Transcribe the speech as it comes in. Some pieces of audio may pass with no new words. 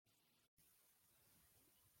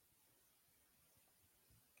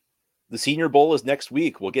The Senior Bowl is next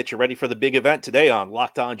week. We'll get you ready for the big event today on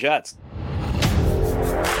Locked On Jets.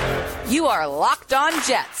 You are Locked On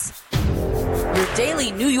Jets, your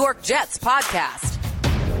daily New York Jets podcast.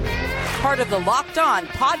 Part of the Locked On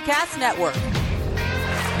Podcast Network,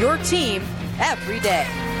 your team every day.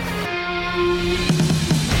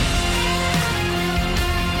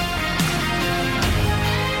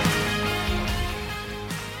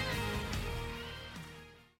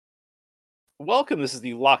 Welcome. This is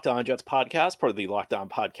the Locked On Jets podcast, part of the Locked On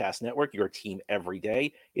Podcast Network, your team every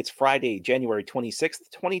day. It's Friday, January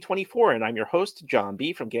 26th, 2024, and I'm your host, John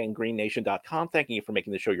B. from GangGreenNation.com. Thanking you for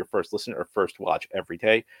making the show your first listen or first watch every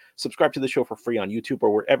day. Subscribe to the show for free on YouTube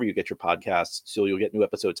or wherever you get your podcasts, so you'll get new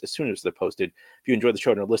episodes as soon as they're posted. If you enjoy the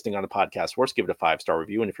show and are listening on the podcast source, give it a 5-star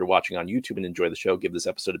review. And if you're watching on YouTube and enjoy the show, give this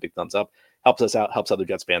episode a big thumbs up. Helps us out, helps other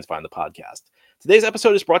Jets fans find the podcast. Today's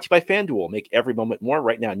episode is brought to you by FanDuel. Make every moment more.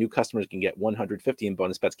 Right now, new customers can get $150 in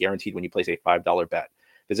bonus bets guaranteed when you place a $5 bet.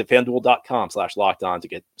 Visit FanDuel.com/lockedon to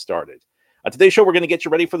get started. On today's show, we're going to get you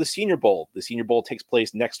ready for the Senior Bowl. The Senior Bowl takes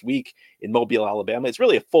place next week in Mobile, Alabama. It's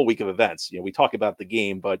really a full week of events. We talk about the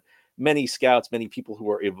game, but many scouts, many people who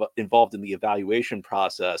are involved in the evaluation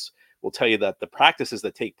process will tell you that the practices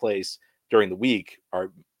that take place during the week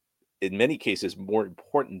are, in many cases, more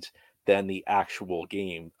important than the actual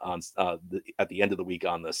game on at the end of the week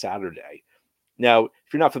on the Saturday. Now, if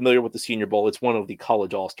you're not familiar with the Senior Bowl, it's one of the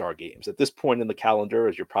college all-star games. At this point in the calendar,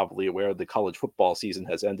 as you're probably aware, the college football season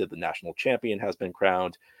has ended. The national champion has been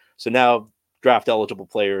crowned. So now draft-eligible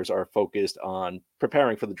players are focused on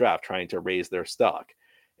preparing for the draft, trying to raise their stock.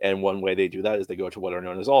 And one way they do that is they go to what are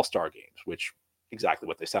known as all-star games, which exactly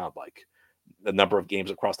what they sound like. A number of games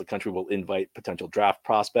across the country will invite potential draft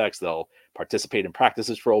prospects. They'll participate in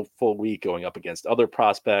practices for a full week, going up against other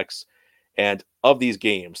prospects. And of these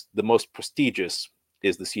games, the most prestigious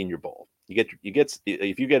is the Senior Bowl.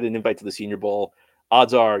 If you get an invite to the Senior Bowl,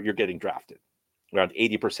 odds are you're getting drafted. Around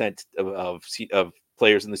 80% of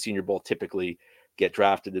players in the Senior Bowl typically get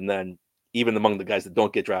drafted. And then even among the guys that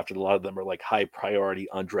don't get drafted, a lot of them are like high priority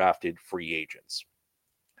undrafted free agents.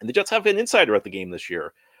 And the Jets have an insider at the game this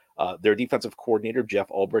year. Their defensive coordinator, Jeff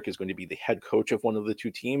Ulbrich, is going to be the head coach of one of the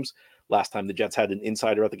two teams. Last time the Jets had an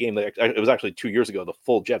insider at the game, it was actually 2 years ago. The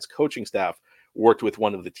full Jets coaching staff worked with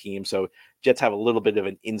one of the teams. So Jets have a little bit of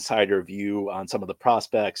an insider view on some of the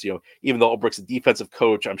prospects. Even though Ulbrich's a defensive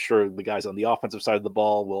coach, I'm sure the guys on the offensive side of the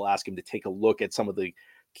ball will ask him to take a look at some of the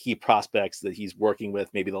key prospects that he's working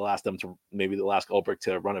with. Maybe they'll ask Ulbrich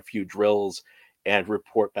to run a few drills and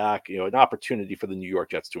report back, an opportunity for the New York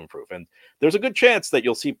Jets to improve. And there's a good chance that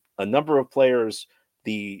you'll see a number of players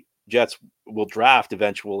the Jets will draft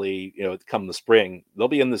eventually, come the spring. They'll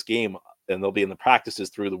be in this game and they'll be in the practices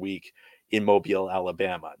through the week in Mobile,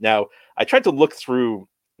 Alabama. Now, I tried to look through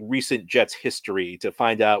recent Jets history to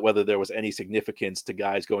find out whether there was any significance to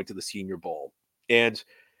guys going to the Senior Bowl. And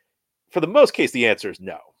for the most case, the answer is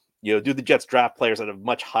no. Do the Jets draft players at a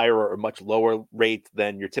much higher or much lower rate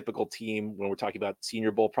than your typical team when we're talking about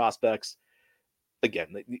Senior Bowl prospects? Again,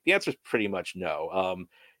 the answer is pretty much no.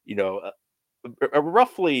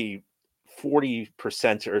 Roughly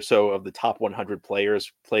 40% or so of the top 100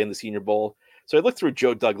 players play in the Senior Bowl. So I looked through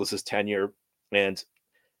Joe Douglas's tenure, and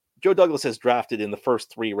Joe Douglas has drafted in the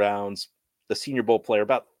first 3 rounds the Senior Bowl player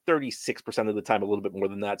about 36% of the time, a little bit more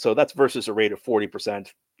than that. So that's versus a rate of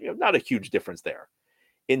 40%. Not a huge difference there.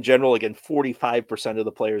 In general, again, 45% of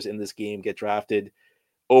the players in this game get drafted.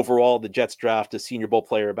 Overall, the Jets draft a Senior Bowl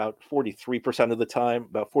player about 43% of the time.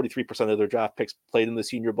 About 43% of their draft picks played in the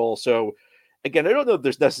Senior Bowl. So, again, I don't know if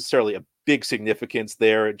there's necessarily a big significance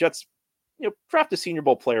there. Jets, draft a Senior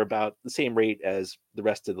Bowl player about the same rate as the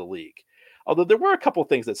rest of the league. Although there were a couple of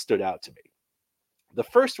things that stood out to me. The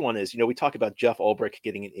first one is, we talk about Jeff Ulbrich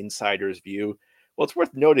getting an insider's view. Well, it's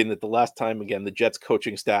worth noting that the last time, again, the Jets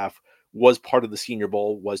coaching staff was part of the Senior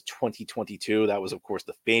Bowl was 2022. That was, of course,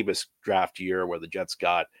 the famous draft year where the Jets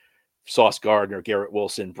got Sauce Gardner, Garrett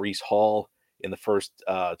Wilson, Breece Hall in the first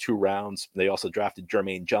 2 rounds. They also drafted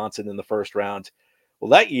Jermaine Johnson in the first round. Well,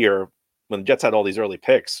 that year, when the Jets had all these early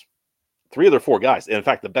picks, 3 of their 4 guys, and in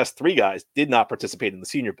fact, the best 3 guys did not participate in the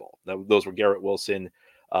Senior Bowl. Those were Garrett Wilson,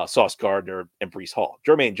 Sauce Gardner, and Breece Hall.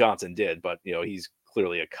 Jermaine Johnson did, but he's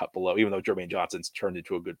clearly a cut below, even though Jermaine Johnson's turned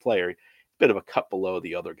into a good player. Bit of a cut below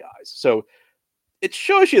the other guys. So it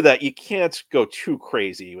shows you that you can't go too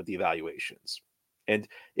crazy with the evaluations. And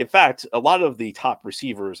in fact, a lot of the top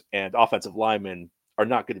receivers and offensive linemen are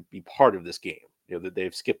not going to be part of this game. That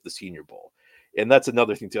they've skipped the Senior Bowl. And that's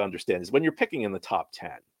another thing to understand is when you're picking in the top 10,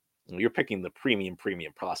 you're picking the premium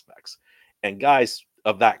prospects. And guys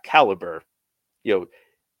of that caliber,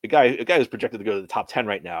 a guy who's projected to go to the top 10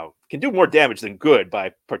 right now can do more damage than good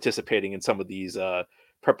by participating in some of these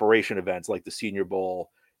preparation events like the Senior Bowl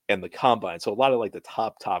and the Combine. So a lot of like the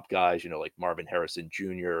top guys, like Marvin Harrison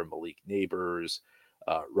Jr., Malik Neighbors,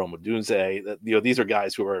 Rome Odunze, these are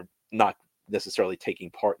guys who are not necessarily taking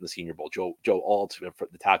part in the Senior Bowl. Joe Alt,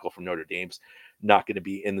 the tackle from Notre Dame's not going to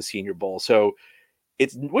be in the Senior Bowl. So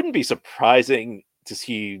it wouldn't be surprising to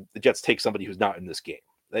see the Jets take somebody who's not in this game.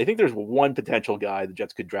 I think there's one potential guy the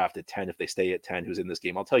Jets could draft at 10 if they stay at 10 who's in this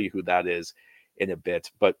game. I'll tell you who that is in a bit.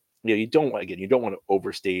 But you don't want to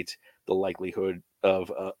overstate the likelihood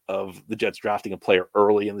of the Jets drafting a player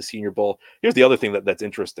early in the Senior Bowl. Here's the other thing that's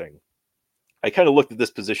interesting. I kind of looked at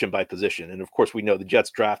this position by position, and of course we know the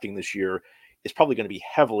Jets drafting this year is probably going to be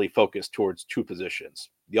heavily focused towards two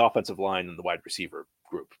positions: the offensive line and the wide receiver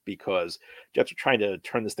group, because Jets are trying to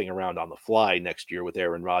turn this thing around on the fly next year with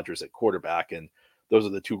Aaron Rodgers at quarterback, and those are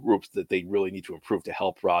the two groups that they really need to improve to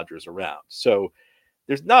help Rodgers around. So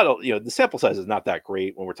there's not the sample size is not that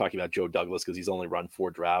great when we're talking about Joe Douglas because he's only run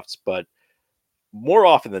 4 drafts, but more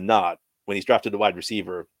often than not, when he's drafted a wide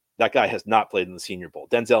receiver, that guy has not played in the Senior Bowl.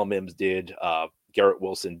 Denzel Mims did, Garrett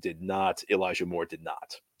Wilson did not, Elijah Moore did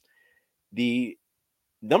not. The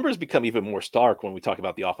numbers become even more stark when we talk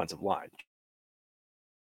about the offensive line.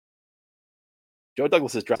 Joe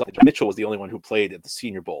Douglas's draft, Mitchell was the only one who played at the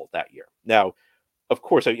Senior Bowl that year. Now, of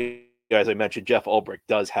course, as I mentioned, Jeff Ulbrich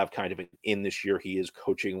does have kind of an in this year. He is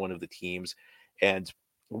coaching one of the teams. And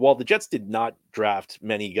while the Jets did not draft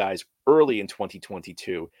many guys early in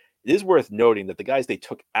 2022, it is worth noting that the guys they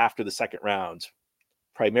took after the second round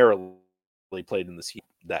primarily played in the season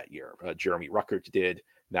that year. Jeremy Ruckert did,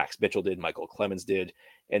 Max Mitchell did, Michael Clemens did,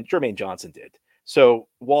 and Jermaine Johnson did. So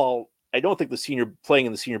while I don't think playing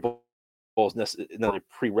in the Senior Bowl is necessarily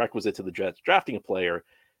a prerequisite to the Jets drafting a player,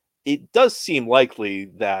 it does seem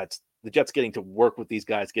likely that the Jets getting to work with these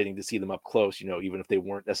guys, getting to see them up close, even if they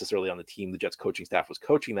weren't necessarily on the team the Jets coaching staff was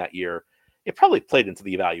coaching that year, it probably played into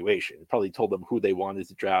the evaluation. It probably told them who they wanted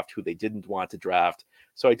to draft, who they didn't want to draft.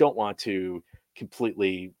 So I don't want to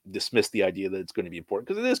completely dismiss the idea that it's going to be important,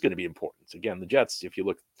 because it is going to be important. Again, the Jets, if you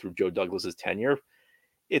look through Joe Douglas's tenure,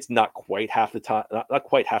 it's not quite half the time, not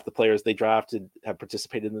quite half the players they drafted have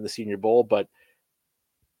participated in the Senior Bowl, but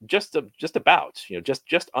just about,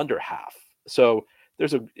 just under half. So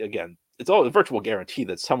there's it's all a virtual guarantee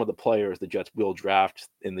that some of the players the Jets will draft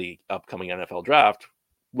in the upcoming NFL draft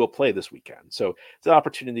will play this weekend. So it's an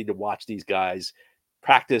opportunity to watch these guys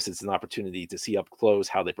practice. It's an opportunity to see up close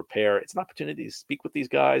how they prepare. It's an opportunity to speak with these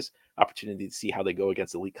guys, opportunity to see how they go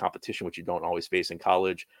against elite competition, which you don't always face in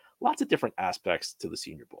college. Lots of different aspects to the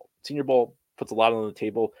Senior Bowl. Senior Bowl puts a lot on the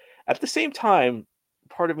table. At the same time,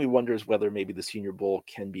 part of me wonders whether maybe the Senior Bowl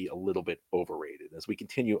can be a little bit overrated. As we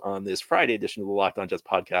continue on this Friday edition of the Locked On Jets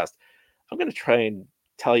podcast, I'm going to try and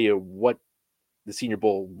tell you what the Senior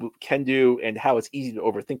Bowl can do and how it's easy to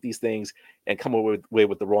overthink these things and come away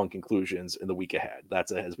with the wrong conclusions in the week ahead.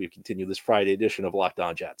 That's as we continue this Friday edition of Locked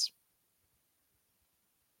On Jets.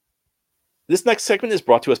 This next segment is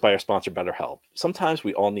brought to us by our sponsor, BetterHelp. Sometimes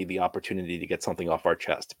we all need the opportunity to get something off our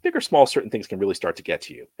chest. Big or small, certain things can really start to get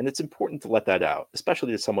to you, and it's important to let that out,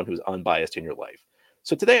 especially to someone who's unbiased in your life.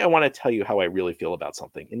 So today I want to tell you how I really feel about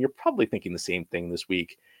something, and you're probably thinking the same thing this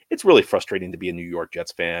week. It's really frustrating to be a New York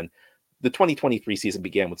Jets fan. The 2023 season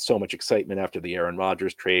began with so much excitement after the Aaron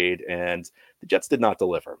Rodgers trade, and the Jets did not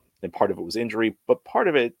deliver. And part of it was injury, but part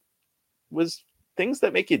of it was things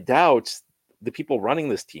that make you doubt the people running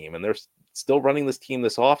this team, and they're still running this team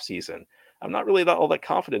this offseason. I'm not really all that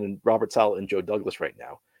confident in Robert Saleh and Joe Douglas right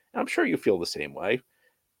now. And I'm sure you feel the same way.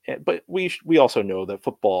 But we also know that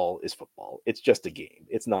football is football. It's just a game.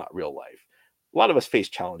 It's not real life. A lot of us face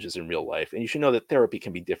challenges in real life, and you should know that therapy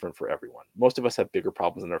can be different for everyone. Most of us have bigger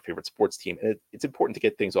problems than our favorite sports team, and it's important to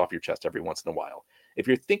get things off your chest every once in a while. If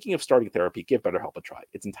you're thinking of starting therapy, give BetterHelp a try.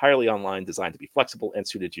 It's entirely online, designed to be flexible and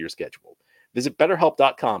suited to your schedule. Visit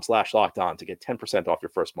BetterHelp.com/lockedon to get 10% off your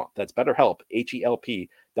first month. That's BetterHelp,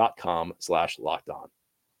 HELP.com/lockedon.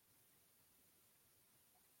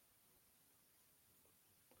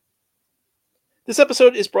 This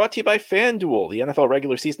episode is brought to you by FanDuel. The NFL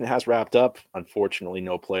regular season has wrapped up. Unfortunately,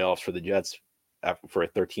 no playoffs for the Jets for a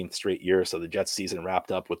 13th straight year. So the Jets season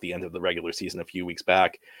wrapped up with the end of the regular season a few weeks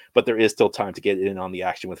back. But there is still time to get in on the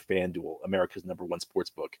action with FanDuel, America's #1 sports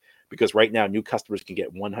book. Because right now, new customers can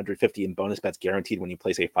get $150 in bonus bets guaranteed when you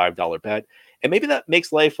place a $5 bet. And maybe that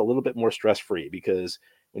makes life a little bit more stress-free, because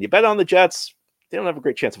when you bet on the Jets, they don't have a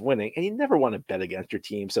great chance of winning, and you never want to bet against your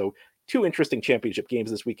team. So 2 interesting championship games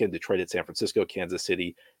this weekend: Detroit at San Francisco, Kansas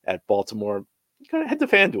City at Baltimore. Go head to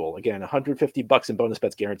FanDuel. Again, $150 in bonus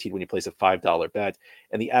bets guaranteed when you place a $5 bet.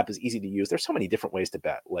 And the app is easy to use. There's so many different ways to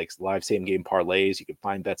bet, like live same game parlays. You can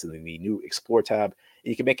find bets in the new Explore tab. And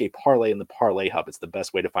you can make a parlay in the Parlay Hub. It's the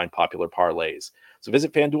best way to find popular parlays. So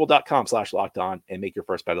visit FanDuel.com/lockedon and make your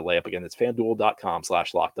first bet a layup. Again, it's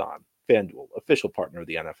FanDuel.com/lockedon. FanDuel, official partner of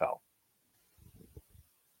the NFL.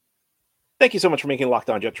 Thank you so much for making Locked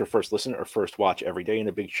On Jets your first listen or first watch every day. And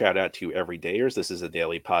a big shout out to everydayers. This is a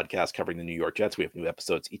daily podcast covering the New York Jets. We have new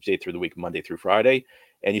episodes each day through the week, Monday through Friday.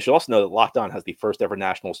 And you should also know that Locked On has the first ever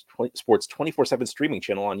national sports 24/7 streaming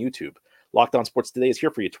channel on YouTube. Locked On Sports Today is here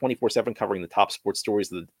for you 24/7, covering the top sports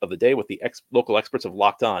stories of the day with the local experts of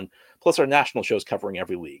Locked On, plus our national shows covering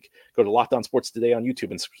every league. Go to Locked On Sports Today on YouTube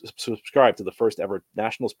and subscribe to the first ever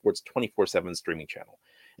national sports 24/7 streaming channel.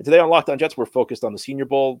 And today on Locked On Jets, we're focused on the Senior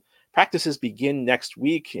Bowl. Practices begin next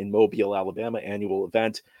week in Mobile, Alabama, annual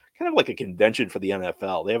event, kind of like a convention for the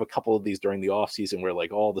NFL. They have a couple of these during the offseason where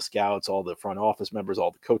like all the scouts, all the front office members,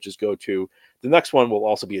 all the coaches go to. The next one will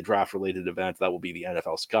also be a draft-related event. That will be the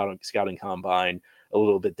NFL scouting combine a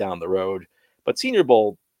little bit down the road. But Senior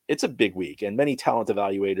Bowl, it's a big week, and many talent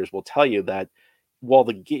evaluators will tell you that while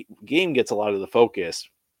the game gets a lot of the focus,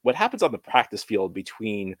 what happens on the practice field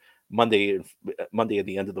between Monday at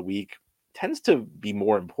the end of the week tends to be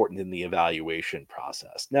more important in the evaluation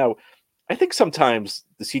process. Now, I think sometimes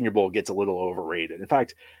the Senior Bowl gets a little overrated. In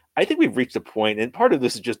fact, I think we've reached a point, and part of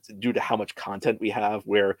this is just due to how much content we have,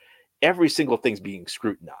 where every single thing's being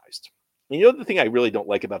scrutinized. And the other thing I really don't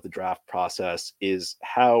like about the draft process is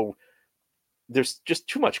how there's just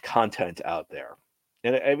too much content out there.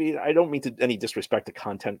 And I mean, I don't mean to any disrespect to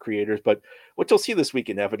content creators, but what you'll see this week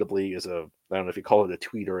inevitably is I don't know if you call it a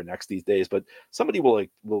tweet or an X these days, but somebody will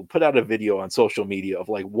put out a video on social media of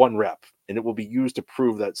like one rep, and it will be used to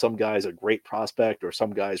prove that some guy's a great prospect or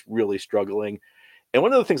some guy's really struggling. And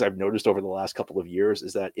one of the things I've noticed over the last couple of years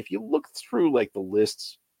is that if you look through like the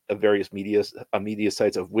lists of various media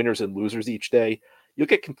sites of winners and losers each day, you'll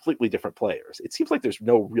get completely different players. It seems like there's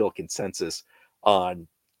no real consensus on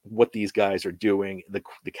what these guys are doing, the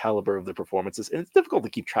caliber of the performances, and it's difficult to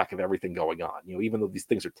keep track of everything going on. You know, even though these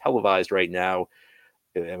things are televised right now,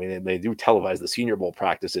 I mean, they do televise the Senior Bowl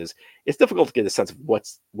practices. It's difficult to get a sense of what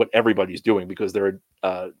everybody's doing because there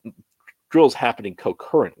are drills happening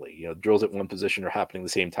concurrently. You know, drills at one position are happening the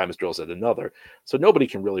same time as drills at another, so nobody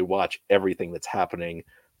can really watch everything that's happening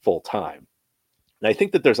full time. And I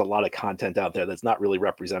think that there's a lot of content out there that's not really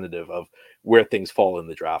representative of where things fall in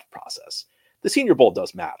the draft process. The Senior Bowl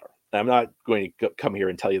does matter. I'm not going to come here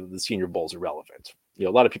and tell you that the Senior Bowl is irrelevant. You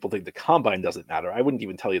know, a lot of people think the combine doesn't matter. I wouldn't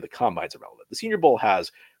even tell you the combine's irrelevant. The Senior Bowl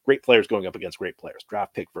has great players going up against great players,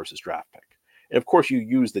 draft pick versus draft pick. And of course, you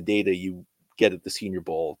use the data you get at the Senior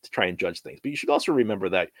Bowl to try and judge things. But you should also remember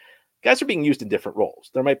that guys are being used in different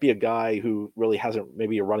roles. There might be a guy who really hasn't,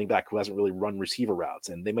 maybe a running back who hasn't really run receiver routes,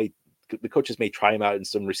 and the coaches may try him out in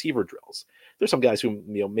some receiver drills. There's some guys who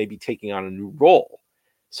may be taking on a new role.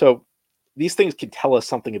 So these things can tell us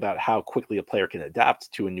something about how quickly a player can adapt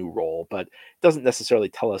to a new role, but it doesn't necessarily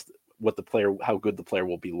tell us how good the player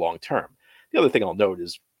will be long term. The other thing I'll note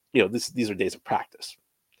is, these are days of practice.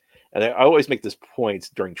 And I always make this point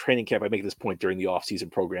during training camp. I make this point during the offseason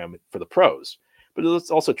program for the pros, but it's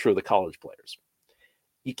also true of the college players.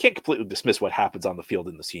 You can't completely dismiss what happens on the field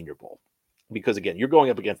in the Senior Bowl because, again, you're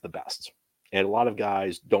going up against the best. And a lot of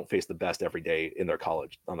guys don't face the best every day on their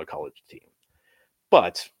college team.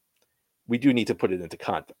 But we do need to put it into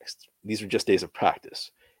context. These are just days of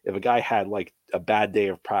practice. If a guy had like a bad day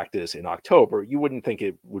of practice in October, you wouldn't think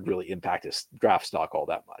it would really impact his draft stock all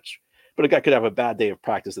that much. But a guy could have a bad day of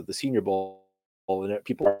practice at the Senior Bowl, and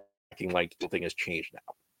people are acting like the thing has changed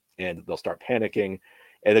now, and they'll start panicking.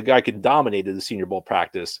 And a guy could dominate the Senior Bowl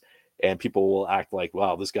practice, and people will act like,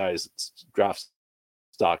 "Wow, this guy's draft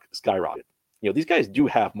stock skyrocketed." These guys do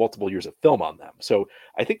have multiple years of film on them. So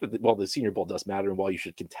I think that while the Senior Bowl does matter, and while you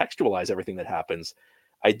should contextualize everything that happens,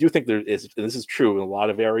 I do think there is, and this is true in a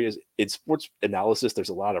lot of areas, in sports analysis, there's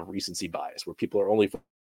a lot of recency bias where people are only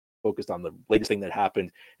focused on the latest thing that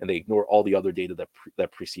happened and they ignore all the other data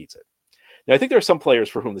that precedes it. Now, I think there are some players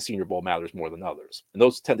for whom the Senior Bowl matters more than others, and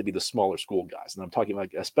those tend to be the smaller school guys. And I'm talking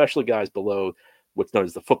about especially guys below what's known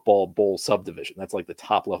as the football bowl subdivision. That's like the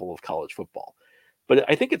top level of college football. But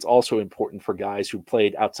I think it's also important for guys who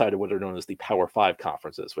played outside of what are known as the Power 5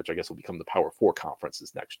 conferences, which I guess will become the Power 4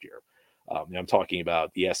 conferences next year. I'm talking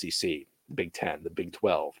about the SEC, the Big 10, the Big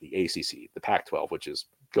 12, the ACC, the Pac-12, which is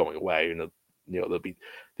going away, and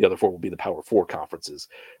the other 4 will be the Power 4 conferences.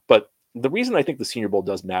 But the reason I think the Senior Bowl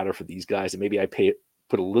does matter for these guys, and maybe I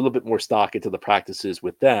put a little bit more stock into the practices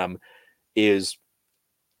with them, is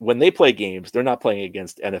when they play games, they're not playing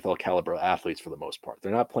against NFL caliber athletes for the most part.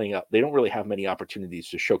 They're not playing up. They don't really have many opportunities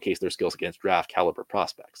to showcase their skills against draft caliber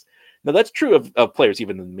prospects. Now that's true of players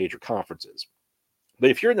even in the major conferences. But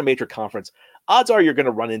if you're in the major conference, odds are you're going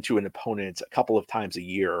to run into an opponent a couple of times a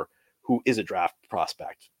year who is a draft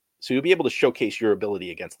prospect. So you'll be able to showcase your ability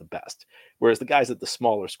against the best. Whereas the guys at the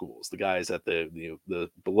smaller schools, the guys at the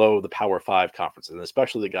below the Power 5 conferences, and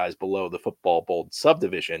especially the guys below the football bold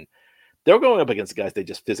subdivision, they're going up against the guys they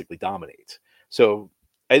just physically dominate. So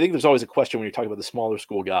I think there's always a question when you're talking about the smaller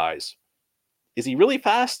school guys. Is he really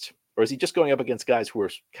fast, or is he just going up against guys who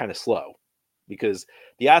are kind of slow? Because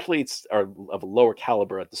the athletes are of a lower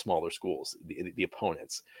caliber at the smaller schools, the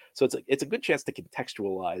opponents. So it's a good chance to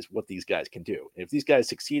contextualize what these guys can do. And if these guys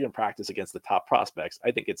succeed in practice against the top prospects,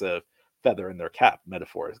 I think it's a feather in their cap,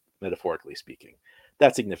 metaphorically speaking.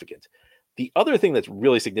 That's significant. The other thing that's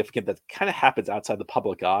really significant that kind of happens outside the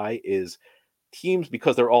public eye is teams,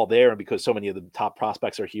 because they're all there and because so many of the top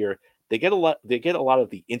prospects are here, they get a lot of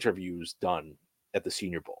the interviews done at the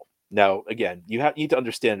Senior Bowl. Now, again, you need to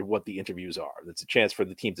understand what the interviews are. It's a chance for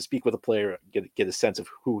the team to speak with a player, get a sense of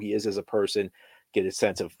who he is as a person, get a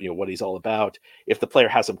sense of what he's all about. If the player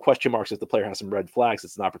has some question marks, if the player has some red flags,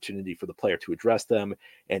 it's an opportunity for the player to address them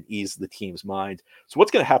and ease the team's mind. So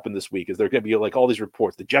what's going to happen this week is there are going to be like all these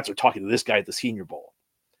reports. The Jets are talking to this guy at the Senior Bowl.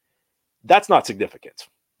 That's not significant.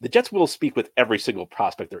 The Jets will speak with every single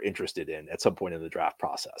prospect they're interested in at some point in the draft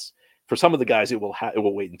process. For some of the guys, it will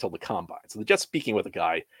wait until the combine. So the Jets speaking with a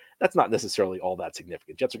guy, that's not necessarily all that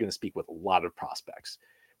significant. Jets are going to speak with a lot of prospects.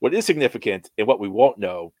 What is significant and what we won't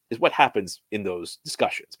know is what happens in those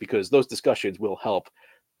discussions, because those discussions will help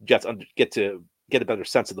Jets get a better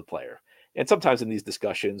sense of the player. And sometimes in these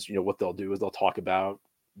discussions, what they'll do is they'll talk about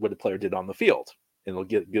what the player did on the field, and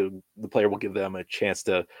the player will give them a chance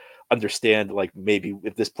to understand, like, maybe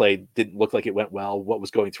if this play didn't look like it went well, what was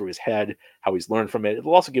going through his head, how he's learned from it.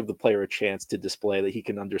 It'll also give the player a chance to display that he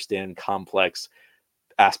can understand complex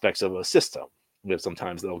aspects of a system.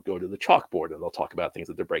 Sometimes they'll go to the chalkboard and they'll talk about things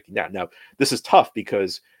that they're breaking down. Now, this is tough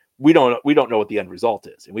because we don't know what the end result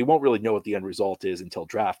is, and we won't really know what the end result is until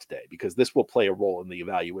draft day, because this will play a role in the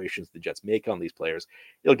evaluations the Jets make on these players.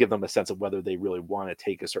 It'll give them a sense of whether they really want to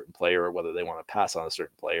take a certain player or whether they want to pass on a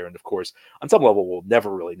certain player. And of course, on some level, we'll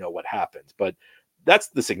never really know what happens, but that's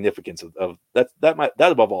the significance of that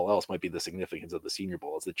above all else might be the significance of the Senior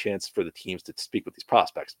Bowl, is the chance for the teams to speak with these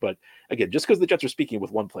prospects. But again, just because the Jets are speaking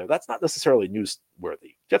with one player, that's not necessarily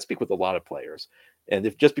newsworthy. Jets speak with a lot of players. And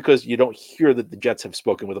if just because you don't hear that the Jets have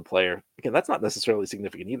spoken with a player, again, that's not necessarily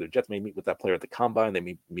significant either. Jets may meet with that player at the combine. They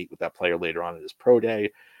may meet with that player later on at his pro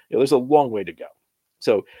day. There's a long way to go.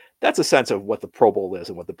 So that's a sense of what the Pro Bowl is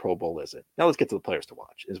and what the Pro Bowl isn't. Now let's get to the players to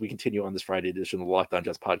watch. As we continue on this Friday edition of the Locked On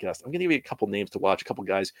Jets podcast, I'm going to give you a couple names to watch, a couple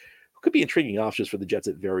guys who could be intriguing options for the Jets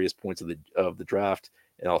at various points of the draft,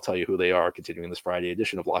 and I'll tell you who they are continuing this Friday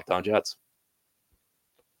edition of Locked On Jets.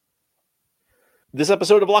 This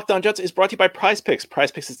episode of Locked On Jets is brought to you by PrizePicks.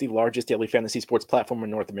 PrizePicks is the largest daily fantasy sports platform in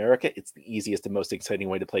North America. It's the easiest and most exciting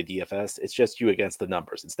way to play DFS. It's just you against the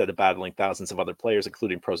numbers. Instead of battling thousands of other players,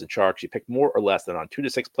 including pros and sharks, you pick more or less than on 2 to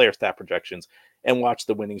 6 player stat projections and watch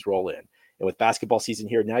the winnings roll in. And with basketball season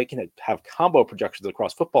here, now you can have combo projections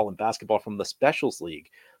across football and basketball from the Specials League.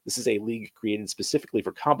 This is a league created specifically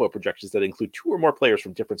for combo projections that include 2 or more players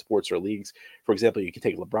from different sports or leagues. For example, you can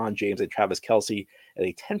take LeBron James and Travis Kelce at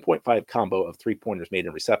a 10.5 combo of 3-pointers made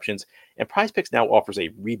in receptions. And PrizePicks now offers a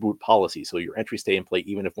reboot policy, so your entries stay in play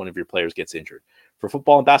even if one of your players gets injured. For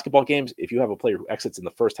football and basketball games, if you have a player who exits in the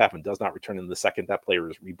first half and does not return in the second, that player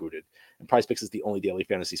is rebooted. And PrizePicks is the only daily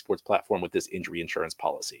fantasy sports platform with this injury insurance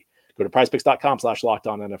policy. Go to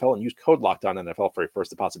prizepicks.com/LockedOnNFL and use code LockedOnNFL for a first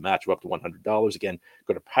deposit match of up to $100. Again,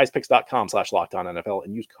 go to prizepicks.com/LockedOnNFL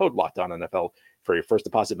and use code LockedOnNFL for your first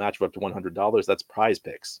deposit match of up to $100. That's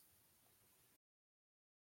PrizePicks.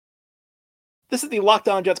 This is the Locked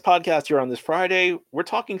On Jets podcast here on this Friday. We're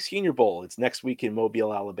talking Senior Bowl. It's next week in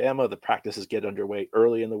Mobile, Alabama. The practices get underway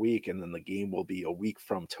early in the week, and then the game will be a week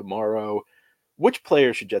from tomorrow. Which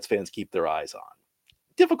players should Jets fans keep their eyes on?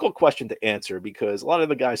 Difficult question to answer, because a lot of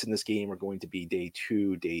the guys in this game are going to be day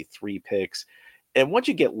 2, day 3 picks. And once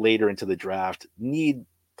you get later into the draft, need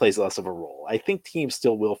plays less of a role. I think teams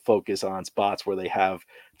still will focus on spots where they have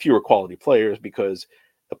fewer quality players, because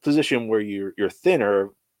a position where you're thinner,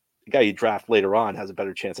 the guy you draft later on has a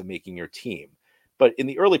better chance of making your team. But in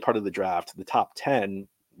the early part of the draft, the top 10,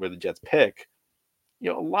 where the Jets pick,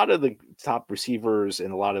 a lot of the top receivers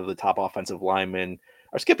and a lot of the top offensive linemen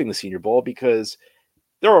are skipping the Senior Bowl because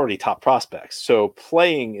they're already top prospects. So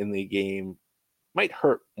playing in the game might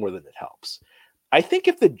hurt more than it helps. I think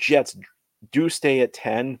if the Jets do stay at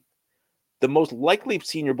 10, the most likely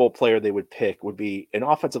Senior Bowl player they would pick would be an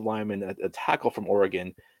offensive lineman, a tackle from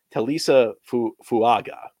Oregon, Talisa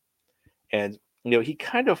Fuaga. And, he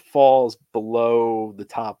kind of falls below the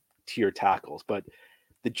top tier tackles. But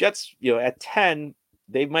the Jets, at 10,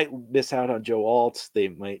 they might miss out on Joe Alt. They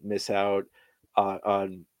might miss out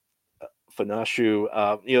on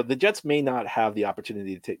Fanashu. The Jets may not have the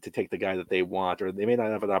opportunity to take the guy that they want, or they may not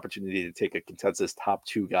have an opportunity to take a consensus top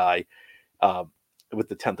 2 guy with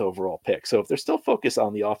the 10th overall pick. So if they're still focused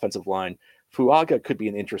on the offensive line, Fuaga could be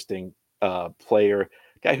an interesting player,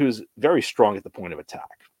 guy who's very strong at the point of attack.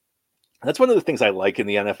 That's one of the things I like in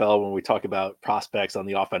the NFL when we talk about prospects on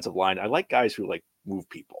the offensive line. I like guys who move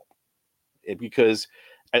people, because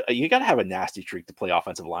you got to have a nasty streak to play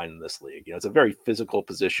offensive line in this league. It's a very physical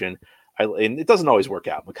position, and it doesn't always work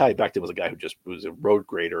out. Mekhi Becton was a guy who just was a road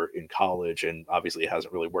grader in college, and obviously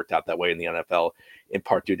hasn't really worked out that way in the NFL, in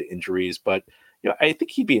part due to injuries. But I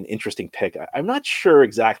think he'd be an interesting pick. I'm not sure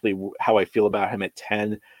exactly how I feel about him at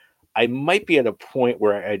 10. I might be at a point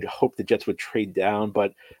where I'd hope the Jets would trade down.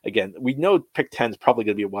 But again, we know pick 10 is probably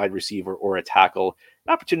going to be a wide receiver or a tackle.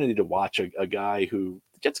 An opportunity to watch a guy who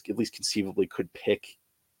the Jets at least conceivably could pick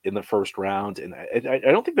in the first round. And I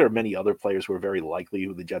don't think there are many other players who are very likely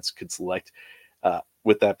who the Jets could select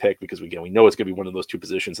with that pick, because we know it's going to be one of those 2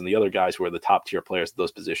 positions, and the other guys who are the top tier players at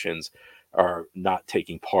those positions are not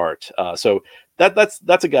taking part. So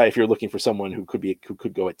that's a guy, if you're looking for someone who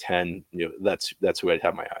could go at 10, that's who I'd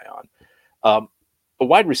have my eye on. A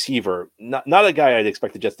wide receiver, not a guy I'd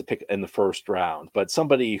expect the Jets to pick in the first round, but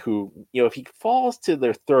somebody who, if he falls to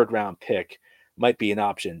their 3rd round pick, might be an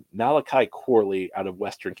option. Malachi Corley out of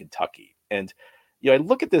Western Kentucky. And, I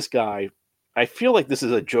look at this guy, I feel like this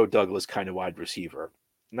is a Joe Douglas kind of wide receiver.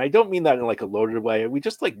 And I don't mean that in a loaded way. We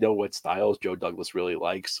just know what styles Joe Douglas really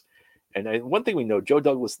likes. And one thing we know, Joe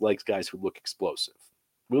Douglas likes guys who look explosive.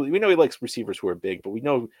 We know he likes receivers who are big, but we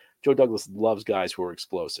know Joe Douglas loves guys who are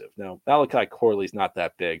explosive. Now, Malachi Corley's not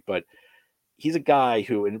that big, but he's a guy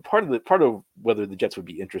who, and part of whether the Jets would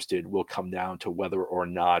be interested will come down to whether or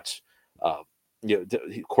not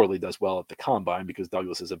Corley does well at the combine, because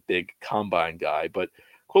Douglas is a big combine guy. But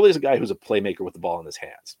Corley is a guy who's a playmaker with the ball in his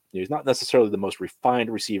hands. He's not necessarily the most refined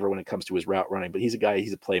receiver when it comes to his route running, but he's a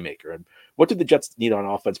playmaker. And what do the Jets need on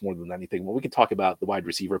offense more than anything? Well, we can talk about the wide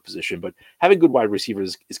receiver position, but having good wide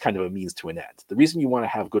receivers is kind of a means to an end. The reason you want to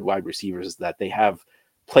have good wide receivers is that they have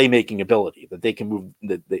playmaking ability, that they can move,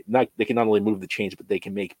 they can not only move the chains, but they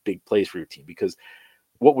can make big plays for your team. Because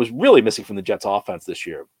what was really missing from the Jets offense this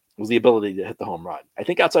year was the ability to hit the home run. I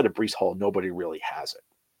think outside of Breece Hall, nobody really has it.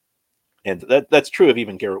 And that's true of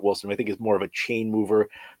even Garrett Wilson. I think is more of a chain mover,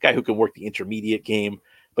 guy who can work the intermediate game,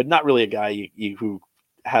 but not really a guy who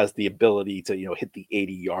has the ability to hit the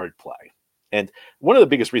 80-yard play. And one of the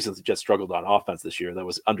biggest reasons the Jets struggled on offense this year that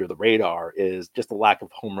was under the radar is just the lack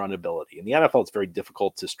of home run ability. In the NFL, it's very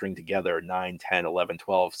difficult to string together 9, 10, 11,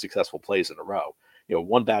 12 successful plays in a row.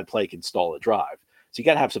 One bad play can stall a drive. So you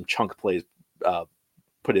got to have some chunk plays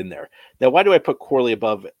put in there. Now, why do I put Corley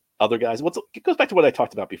above other guys? It goes back to what I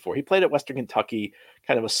talked about before. He played at Western Kentucky,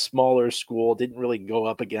 kind of a smaller school, didn't really go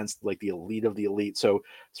up against the elite of the elite. So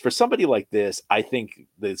for somebody like this, I think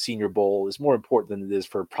the Senior Bowl is more important than it is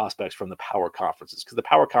for prospects from the power conferences, because the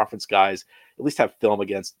power conference guys at least have film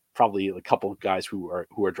against probably a couple of guys who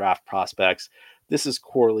are draft prospects. This is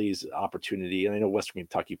Corley's opportunity. And I know Western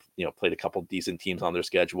Kentucky, played a couple decent teams on their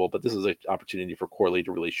schedule, but this is an opportunity for Corley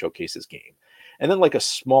to really showcase his game. And then a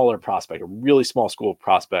smaller prospect, a really small school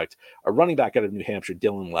prospect, a running back out of New Hampshire,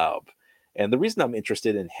 Dylan Laub. And the reason I'm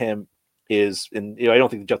interested in him is, and I don't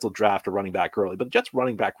think the Jets will draft a running back early, but the Jets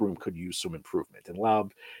running back room could use some improvement. And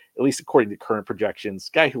Laub, at least according to current projections,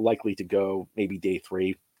 guy who likely to go maybe day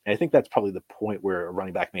 3. And I think that's probably the point where a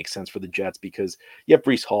running back makes sense for the Jets, because you have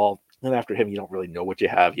Breece Hall, and after him, you don't really know what you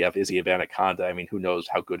have. You have Izzy Abanikanda. I mean, who knows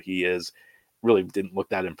how good he is? Really didn't look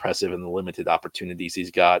that impressive in the limited opportunities he's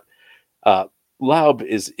got. Laub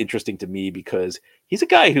is interesting to me because he's a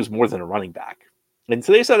guy who's more than a running back. In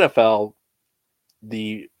today's NFL,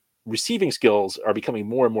 the receiving skills are becoming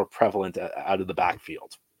more and more prevalent out of the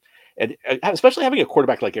backfield. And especially having a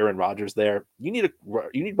quarterback like Aaron Rodgers there, you need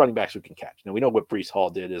running backs who can catch. Now, we know what Breece Hall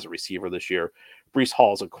did as a receiver this year. Breece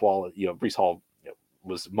Hall's a quality, Breece Hall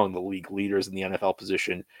was among the league leaders in the NFL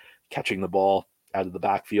position, catching the ball out of the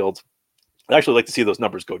backfield. I'd actually like to see those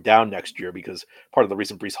numbers go down next year, because part of the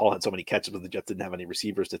reason Breece Hall had so many catches was the Jets didn't have any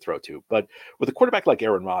receivers to throw to. But with a quarterback like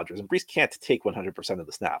Aaron Rodgers, and Breece can't take 100% of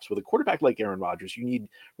the snaps, with a quarterback like Aaron Rodgers, you need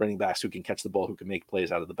running backs who can catch the ball, who can make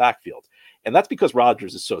plays out of the backfield. And that's because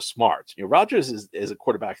Rodgers is so smart. Rodgers is a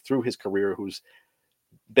quarterback through his career who's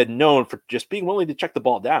been known for just being willing to check the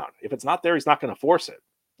ball down. If it's not there, he's not going to force it.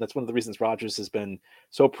 That's one of the reasons Rodgers has been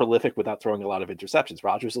so prolific without throwing a lot of interceptions.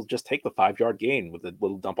 Rodgers will just take the 5-yard gain with a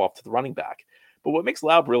little dump off to the running back. But what makes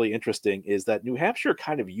Laub really interesting is that New Hampshire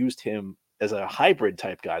kind of used him as a hybrid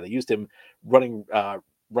type guy. They used him running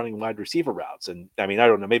wide receiver routes. And I mean, I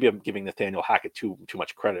don't know, maybe I'm giving Nathaniel Hackett too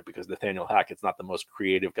much credit, because Nathaniel Hackett's not the most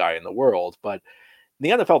creative guy in the world, but in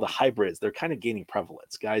the NFL, the hybrids, they're kind of gaining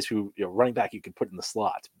prevalence. Guys who, running back you can put in the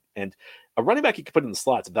slot. And a running back you can put in the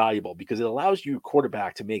slot is valuable because it allows you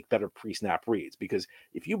quarterback to make better pre-snap reads. Because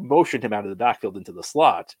if you motion him out of the backfield into the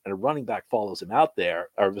slot and a running back follows him out there,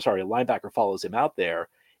 a linebacker follows him out there,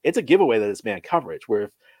 it's a giveaway that it's man coverage. Where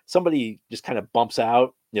if somebody just kind of bumps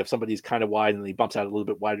out, if somebody's kind of wide and he bumps out a little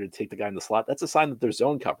bit wider to take the guy in the slot, that's a sign that there's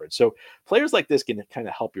zone coverage. So players like this can kind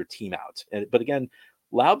of help your team out. But again,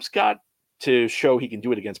 Laub's got to show he can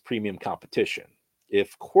do it against premium competition.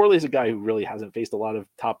 If Corley's a guy who really hasn't faced a lot of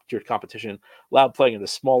top tier competition, Laub playing in a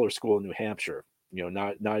smaller school in New Hampshire,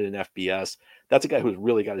 not in FBS, that's a guy who's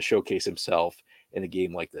really got to showcase himself in a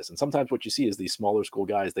game like this. And sometimes what you see is these smaller school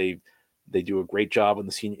guys, they do a great job in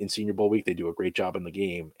Senior Bowl week. They do a great job in the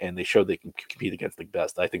game, and they show they can compete against the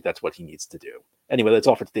best. I think that's what he needs to do. Anyway, that's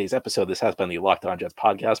all for today's episode. This has been the Locked On Jets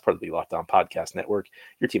podcast, part of the Locked On Podcast Network.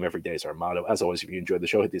 Your team every day is our motto. As always, if you enjoyed the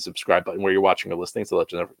show, hit the subscribe button where you're watching or listening so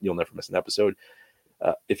that you'll never miss an episode.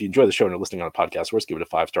 If you enjoy the show and are listening on a podcast source, give it a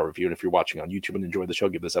 5-star review. And if you're watching on YouTube and enjoy the show,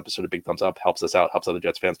 give this episode a big thumbs up. Helps us out, helps other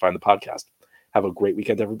Jets fans find the podcast. Have a great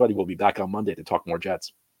weekend, everybody. We'll be back on Monday to talk more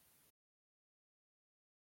Jets.